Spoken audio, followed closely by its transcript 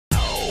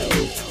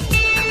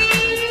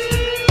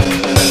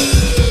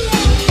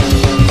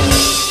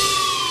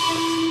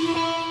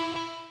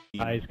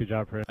Nice, good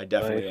job, Chris. I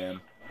definitely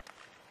am.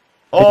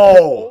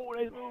 Oh!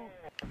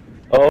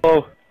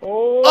 Oh!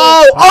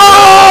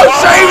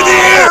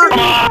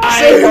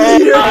 Save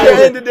the year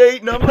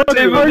candidate number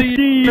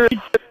 2.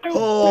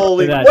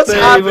 Holy, what's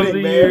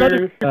happening,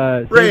 man?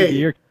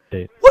 Ray,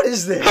 what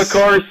is this?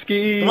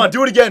 Tokarski! Come on,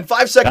 do it again.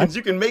 5 seconds,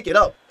 you can make it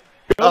up.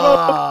 Too much.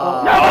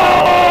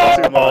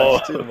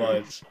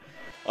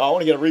 Oh, I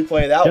want to get a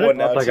replay of that one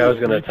now, like I was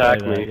going to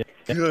attack me.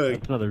 Good.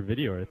 That's another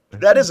video right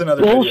there. That is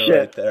another video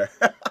right there.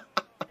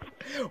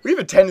 We have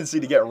a tendency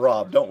to get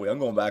robbed, don't we? I'm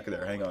going back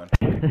there. Hang on.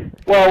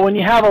 Well, when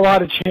you have a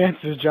lot of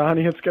chances,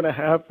 Johnny, it's going to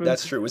happen.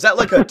 That's true. Was that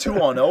like a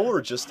 2-on-0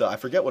 or just I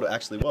forget what it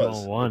actually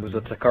was. 2-on-1. It was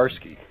a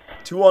Tokarski.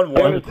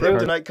 2-on-1.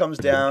 Kryptonite comes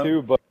down.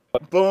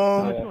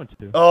 Boom.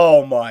 Yeah.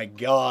 Oh my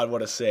God!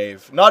 What a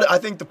save. I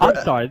think I'm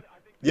sorry.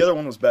 the other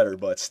one was better,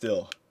 but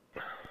still.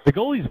 The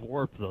goalie's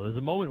warped though. There's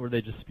a moment where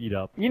they just speed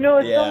up. You know,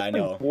 it's I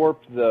know.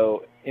 warped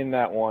though in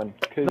that one.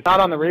 Cause Not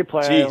on the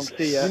replay. I don't Jesus.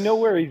 see it. you know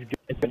where he's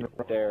going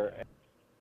right there.